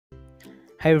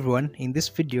Hi everyone, in this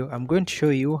video I'm going to show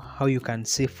you how you can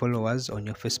see followers on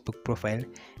your Facebook profile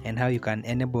and how you can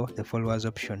enable the followers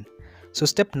option. So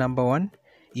step number 1,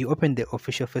 you open the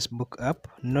official Facebook app,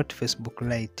 not Facebook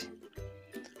Lite,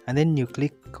 and then you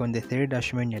click on the three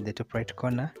dash menu at the top right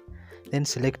corner, then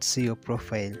select see your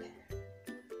profile.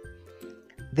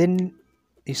 Then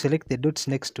you select the dots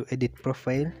next to edit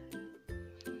profile,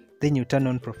 then you turn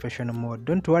on professional mode.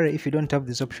 Don't worry if you don't have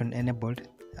this option enabled.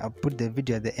 I'll put the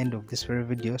video at the end of this very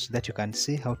video so that you can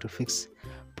see how to fix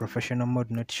professional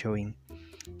mode not showing.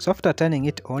 So after turning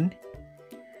it on,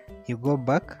 you go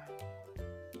back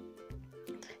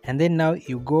and then now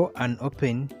you go and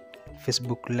open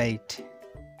Facebook Lite.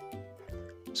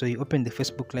 So you open the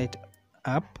Facebook Lite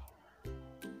app,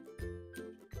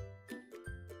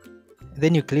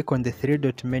 then you click on the three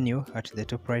dot menu at the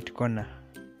top right corner,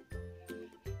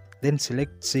 then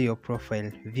select see your profile,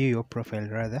 view your profile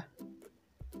rather,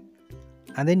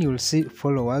 and then you will see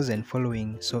followers and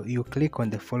following. So you click on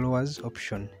the followers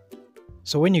option.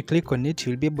 So when you click on it,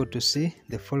 you'll be able to see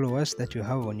the followers that you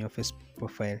have on your Facebook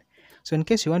profile. So in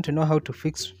case you want to know how to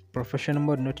fix professional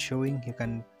mode not showing, you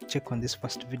can check on this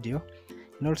first video,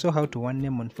 and also how to one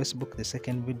name on Facebook, the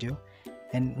second video,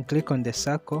 and click on the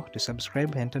circle to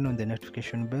subscribe and turn on the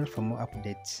notification bell for more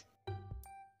updates.